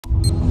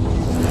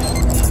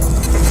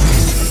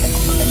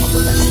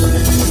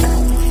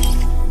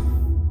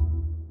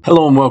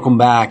Hello and welcome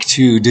back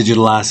to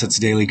Digital Assets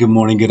Daily. Good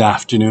morning, good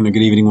afternoon, and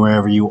good evening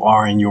wherever you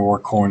are in your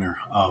corner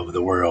of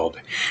the world.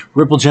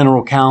 Ripple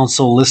General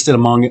Counsel listed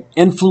among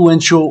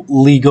influential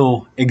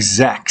legal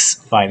execs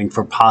fighting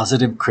for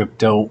positive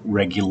crypto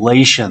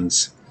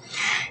regulations.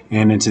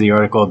 And into the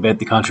article a bit,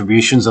 the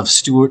contributions of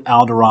Stuart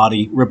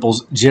Alderoty,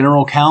 Ripple's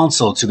general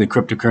counsel to the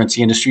cryptocurrency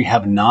industry,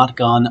 have not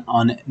gone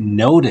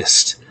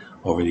unnoticed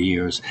over the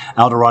years.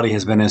 Alderoty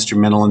has been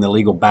instrumental in the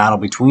legal battle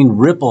between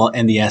Ripple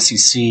and the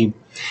SEC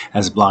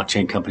as the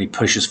blockchain company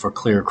pushes for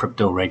clear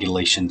crypto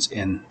regulations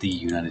in the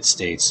United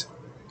States.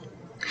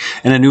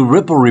 And a new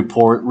Ripple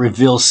report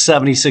reveals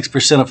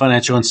 76% of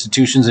financial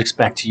institutions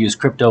expect to use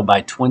crypto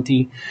by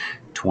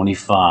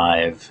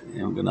 2025.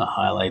 And I'm going to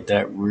highlight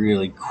that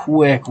really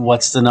quick.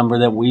 What's the number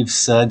that we've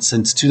said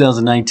since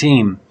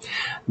 2019?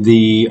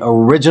 The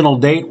original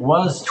date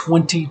was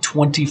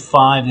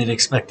 2025. They'd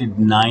expected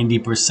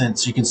 90%.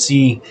 So you can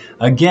see,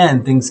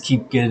 again, things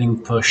keep getting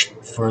pushed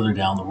further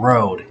down the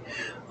road.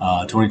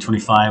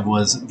 2025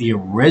 was the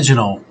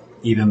original,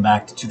 even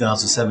back to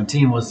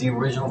 2017, was the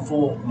original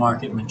full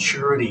market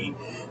maturity,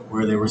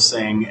 where they were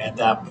saying at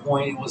that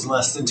point it was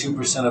less than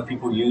 2% of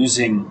people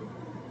using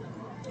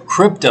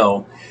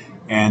crypto,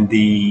 and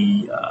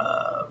the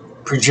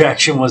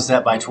projection was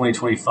that by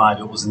 2025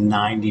 it was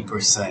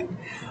 90%.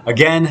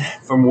 Again,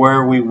 from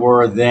where we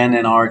were then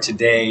and are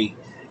today,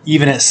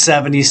 even at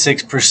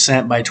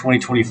 76% by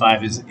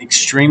 2025 is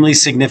extremely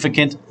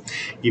significant,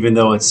 even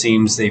though it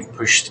seems they've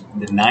pushed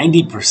the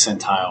 90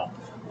 percentile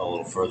a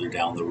little further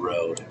down the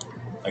road.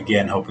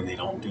 Again, hoping they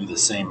don't do the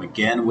same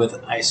again with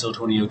ISO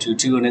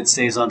 20022 and it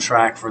stays on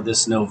track for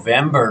this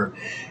November,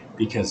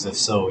 because if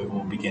so, it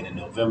will begin in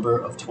November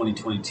of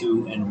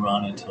 2022 and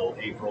run until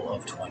April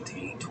of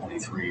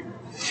 2023.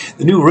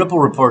 The new Ripple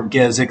report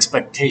gives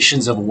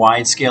expectations of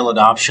wide-scale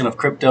adoption of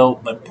crypto,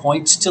 but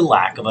points to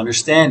lack of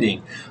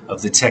understanding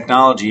of the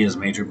technology as a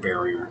major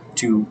barrier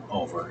to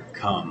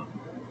overcome.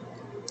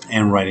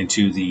 And right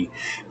into the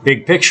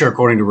big picture,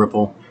 according to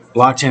Ripple,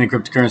 blockchain and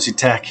cryptocurrency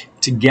tech,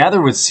 together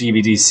with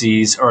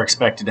CBDCs, are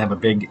expected to have a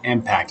big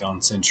impact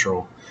on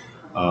central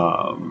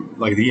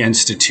like the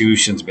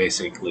institutions,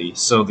 basically.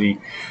 So the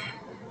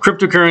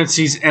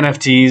cryptocurrencies,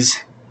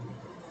 NFTs,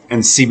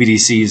 and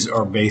CBDCs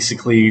are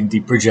basically the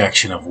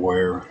projection of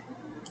where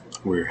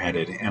we're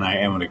headed, and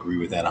I would agree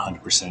with that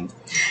 100%.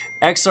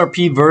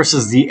 XRP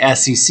versus the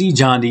SEC.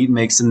 John Deaton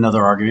makes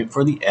another argument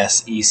for the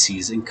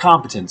SEC's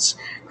incompetence.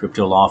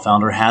 Crypto law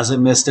founder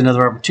hasn't missed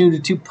another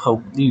opportunity to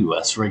poke the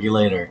U.S.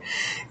 regulator,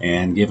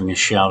 and giving a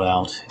shout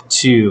out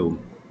to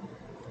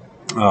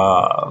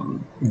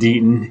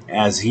Deaton,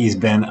 as he's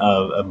been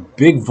a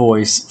big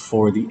voice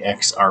for the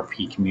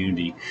XRP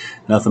community.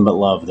 Nothing but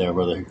love there,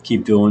 brother.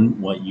 Keep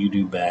doing what you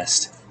do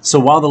best.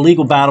 So while the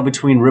legal battle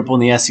between Ripple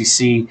and the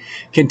SEC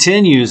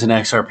continues and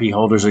XRP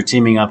holders are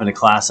teaming up in a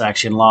class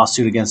action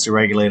lawsuit against the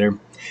regulator,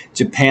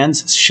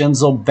 Japan's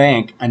Shinzo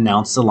Bank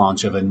announced the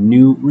launch of a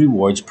new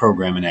rewards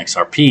program in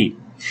XRP.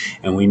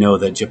 And we know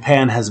that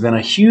Japan has been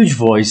a huge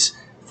voice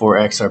for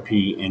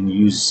XRP and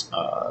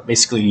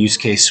basically a use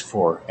case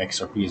for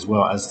XRP as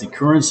well as the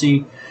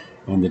currency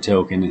and the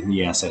token and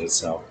the asset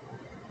itself.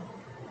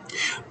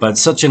 But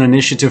such an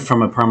initiative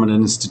from a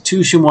prominent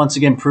institution once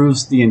again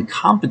proves the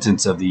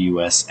incompetence of the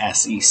U.S.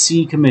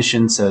 SEC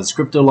Commission, says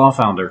crypto law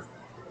founder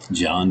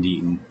John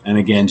Deaton. And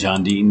again,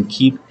 John Deaton,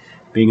 keep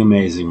being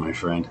amazing, my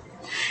friend.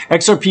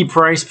 XRP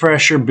price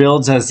pressure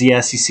builds as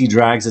the SEC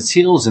drags its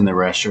heels in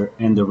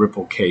the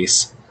Ripple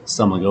case.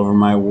 Stumbling over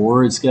my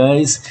words,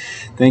 guys.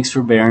 Thanks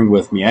for bearing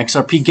with me.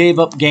 XRP gave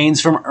up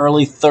gains from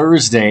early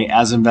Thursday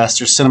as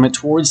investor sentiment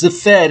towards the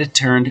Fed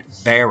turned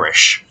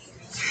bearish.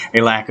 A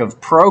lack of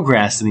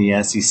progress in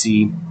the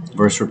SEC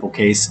versus Ripple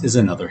case is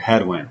another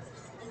headwind.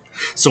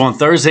 So on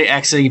Thursday,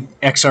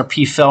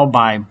 XRP fell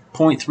by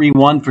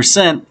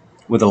 0.31%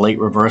 with a late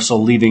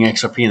reversal, leaving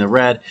XRP in the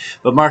red,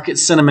 but market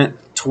sentiment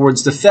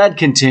towards the Fed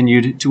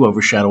continued to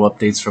overshadow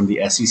updates from the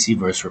SEC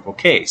versus Ripple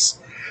case.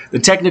 The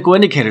technical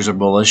indicators are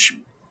bullish,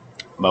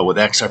 but with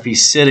XRP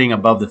sitting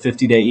above the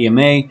 50-day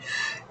EMA,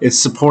 it's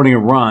supporting a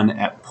run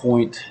at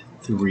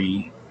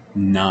 0.39.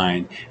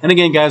 And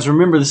again, guys,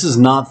 remember, this is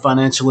not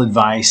financial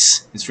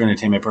advice. It's for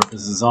entertainment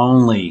purposes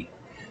only.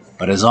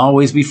 But as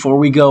always, before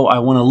we go, I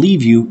want to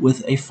leave you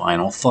with a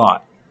final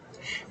thought.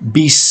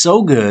 Be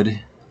so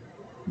good,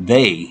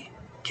 they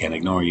can't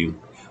ignore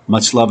you.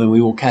 Much love, and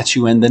we will catch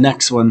you in the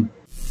next one.